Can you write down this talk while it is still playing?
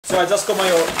So I just got my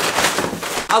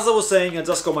As I was saying, I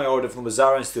just got my order from the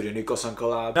Zara and Studio Nicholson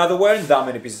collab. Now there weren't that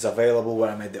many pieces available when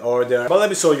I made the order, but let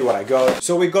me show you what I got.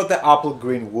 So we got the apple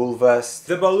green wool vest,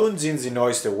 the balloon jeans in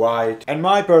oyster white, and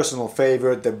my personal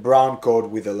favorite, the brown coat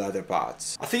with the leather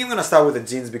pads. I think I'm gonna start with the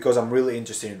jeans because I'm really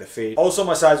interested in the fit. Also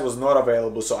my size was not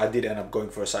available, so I did end up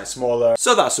going for a size smaller,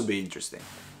 so that should be interesting.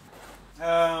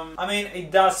 I mean,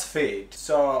 it does fit,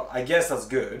 so I guess that's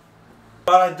good.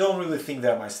 But I don't really think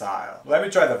they're my style. Let me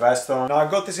try the vest on. Now I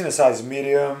got this in a size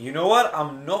medium. You know what?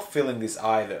 I'm not feeling this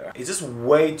either. It's just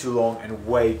way too long and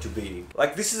way too big.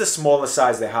 Like, this is the smallest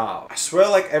size they have. I swear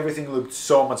like everything looked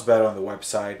so much better on the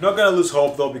website. Not gonna lose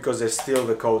hope though because there's still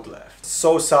the coat left.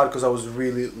 So sad because I was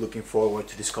really looking forward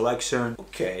to this collection.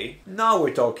 Okay, now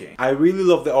we're talking. I really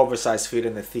love the oversized fit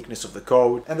and the thickness of the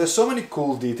coat. And there's so many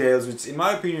cool details which in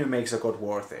my opinion makes the coat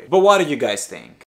worth it. But what do you guys think?